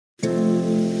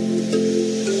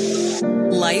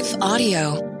Life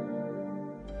Audio.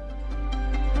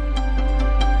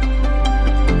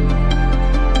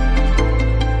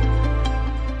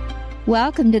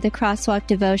 Welcome to the Crosswalk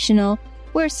Devotional.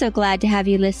 We're so glad to have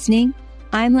you listening.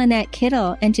 I'm Lynette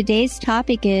Kittle, and today's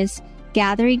topic is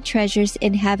Gathering Treasures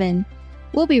in Heaven.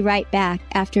 We'll be right back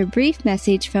after a brief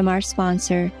message from our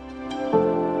sponsor.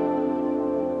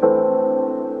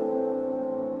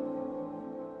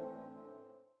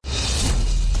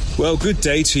 Well, good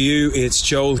day to you. It's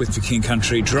Joel with The King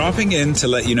Country, dropping in to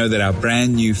let you know that our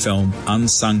brand new film,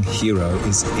 Unsung Hero,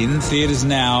 is in theaters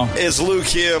now. It's Luke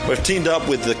here. We've teamed up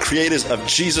with the creators of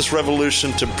Jesus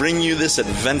Revolution to bring you this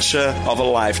adventure of a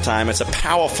lifetime. It's a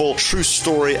powerful, true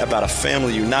story about a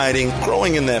family uniting,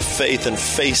 growing in their faith, and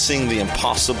facing the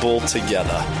impossible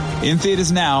together. In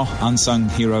theaters now,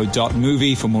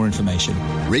 unsunghero.movie for more information.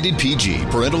 Rated PG.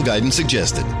 Parental guidance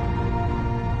suggested.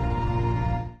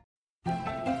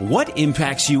 What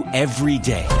impacts you every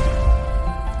day?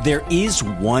 There is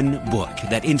one book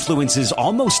that influences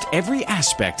almost every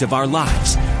aspect of our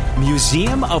lives.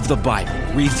 Museum of the Bible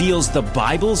reveals the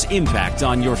Bible's impact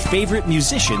on your favorite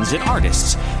musicians and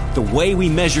artists, the way we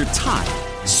measure time,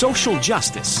 social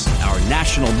justice, our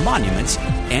national monuments,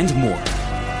 and more.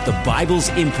 The Bible's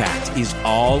impact is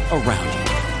all around you.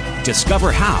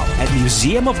 Discover how at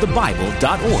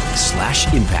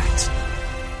museumofthebible.org/impact.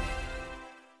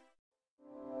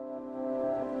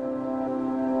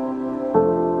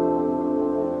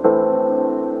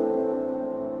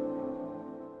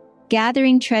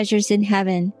 Gathering Treasures in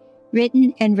Heaven,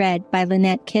 written and read by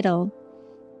Lynette Kittle.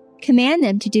 Command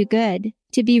them to do good,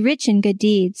 to be rich in good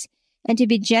deeds, and to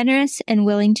be generous and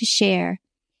willing to share.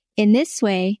 In this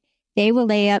way, they will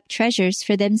lay up treasures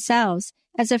for themselves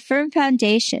as a firm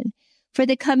foundation for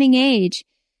the coming age,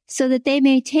 so that they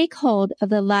may take hold of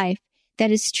the life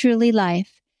that is truly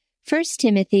life. 1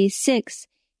 Timothy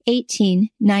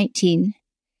 6:18-19.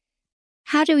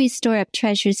 How do we store up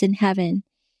treasures in heaven?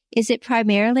 Is it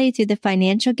primarily through the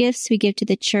financial gifts we give to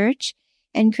the church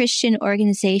and Christian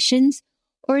organizations,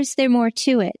 or is there more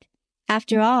to it?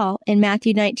 After all, in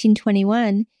Matthew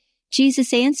 19:21,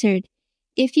 Jesus answered,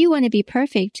 "If you want to be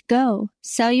perfect, go,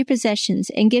 sell your possessions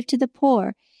and give to the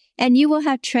poor, and you will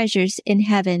have treasures in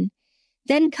heaven.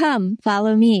 Then come,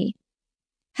 follow me."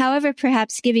 However,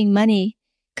 perhaps giving money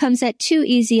comes at too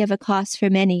easy of a cost for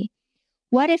many.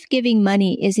 What if giving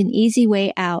money is an easy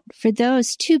way out for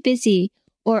those too busy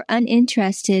or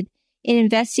uninterested in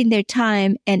investing their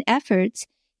time and efforts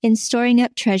in storing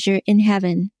up treasure in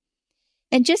heaven?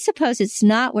 And just suppose it's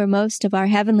not where most of our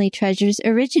heavenly treasures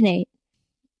originate.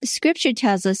 Scripture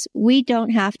tells us we don't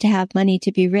have to have money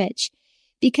to be rich,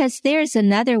 because there's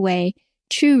another way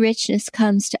true richness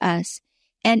comes to us,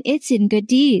 and it's in good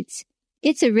deeds.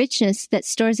 It's a richness that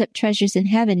stores up treasures in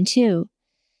heaven, too.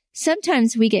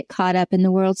 Sometimes we get caught up in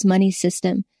the world's money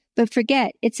system, but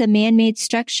forget it's a man-made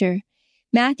structure.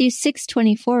 Matthew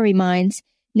 6:24 reminds,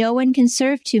 "No one can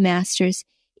serve two masters.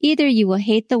 Either you will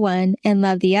hate the one and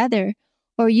love the other,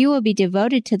 or you will be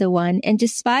devoted to the one and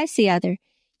despise the other.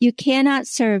 You cannot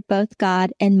serve both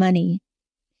God and money."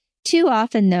 Too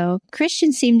often, though,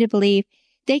 Christians seem to believe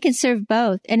they can serve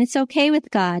both and it's okay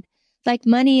with God, like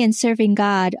money and serving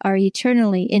God are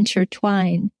eternally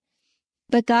intertwined.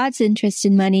 But God's interest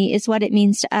in money is what it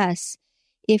means to us.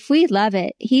 If we love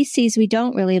it, He sees we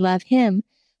don't really love Him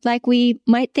like we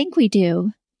might think we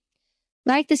do.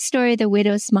 Like the story of the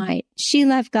widow's mite, she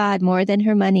loved God more than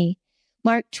her money.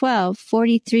 Mark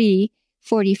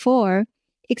 12:43-44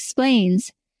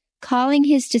 explains, calling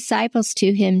His disciples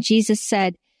to Him, Jesus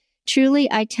said, "Truly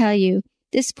I tell you,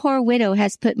 this poor widow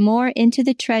has put more into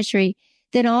the treasury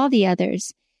than all the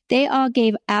others. They all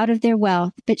gave out of their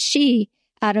wealth, but she,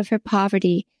 out of her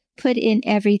poverty, put in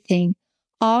everything,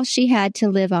 all she had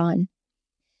to live on."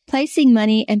 Placing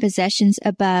money and possessions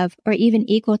above or even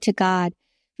equal to God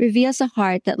reveals a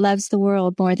heart that loves the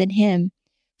world more than Him.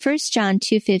 1 John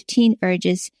 2:15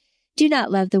 urges, "Do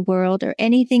not love the world or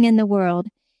anything in the world.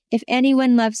 If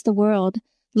anyone loves the world,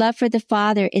 love for the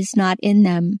Father is not in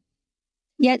them."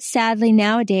 Yet sadly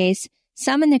nowadays,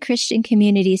 some in the Christian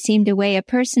community seem to weigh a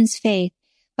person's faith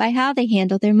by how they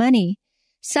handle their money.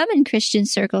 Some in Christian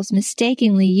circles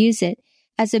mistakenly use it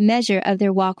as a measure of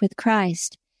their walk with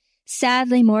Christ.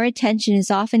 Sadly, more attention is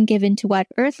often given to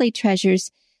what earthly treasures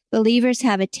believers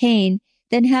have attained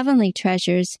than heavenly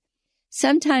treasures.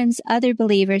 Sometimes other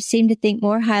believers seem to think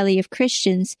more highly of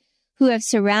Christians who have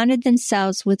surrounded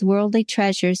themselves with worldly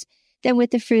treasures than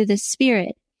with the fruit of the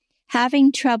Spirit,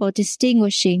 having trouble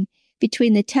distinguishing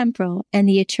between the temporal and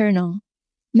the eternal.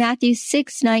 Matthew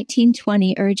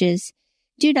 6:19-20 urges,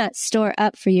 "Do not store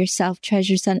up for yourself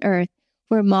treasures on earth,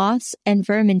 where moths and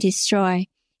vermin destroy,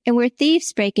 and where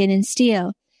thieves break in and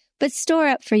steal. But store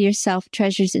up for yourself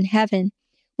treasures in heaven,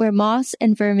 where moths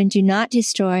and vermin do not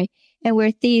destroy, and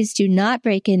where thieves do not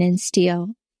break in and steal.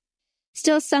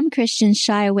 Still, some Christians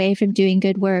shy away from doing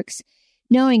good works,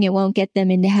 knowing it won't get them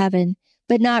into heaven,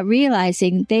 but not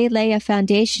realizing they lay a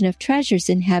foundation of treasures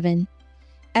in heaven.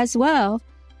 As well,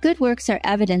 good works are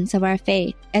evidence of our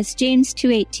faith, as James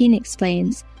 2:18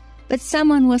 explains. But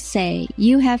someone will say,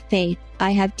 "You have faith,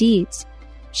 I have deeds.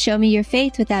 Show me your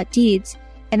faith without deeds,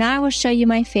 and I will show you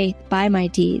my faith by my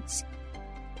deeds."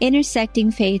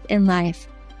 Intersecting faith and life.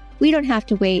 We don't have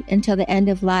to wait until the end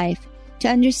of life to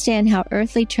understand how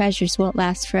earthly treasures won't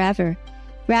last forever.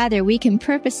 Rather, we can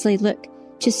purposely look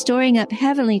to storing up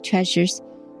heavenly treasures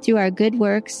through our good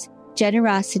works,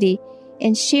 generosity,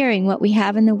 and sharing what we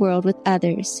have in the world with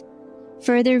others.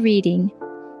 Further reading,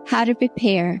 How to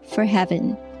Prepare for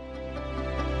Heaven.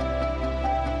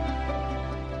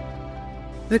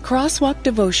 The Crosswalk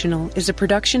Devotional is a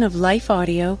production of Life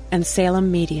Audio and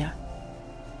Salem Media.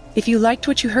 If you liked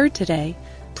what you heard today,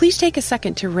 please take a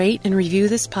second to rate and review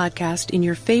this podcast in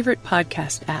your favorite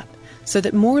podcast app so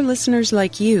that more listeners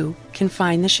like you can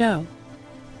find the show.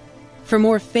 For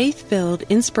more faith-filled,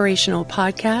 inspirational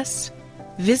podcasts,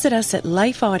 visit us at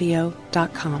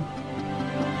lifeaudio.com.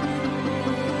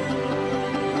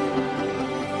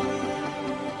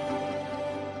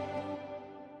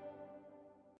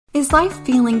 Is life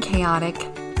feeling chaotic?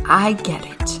 I get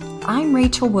it. I'm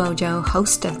Rachel Wojo,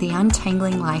 host of the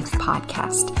Untangling Life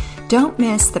podcast. Don't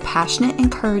miss the passionate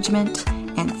encouragement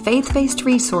and faith-based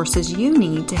resources you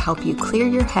need to help you clear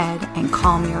your head and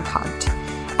calm your heart.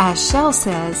 As Shell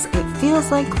says, it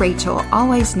feels like Rachel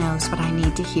always knows what I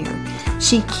need to hear.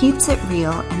 She keeps it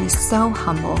real and is so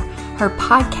humble. Her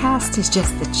podcast is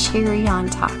just the cherry on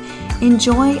top.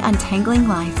 Enjoy Untangling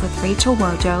Life with Rachel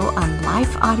Wojo on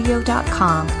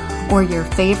lifeaudio.com or your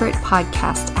favorite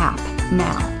podcast app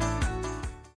now.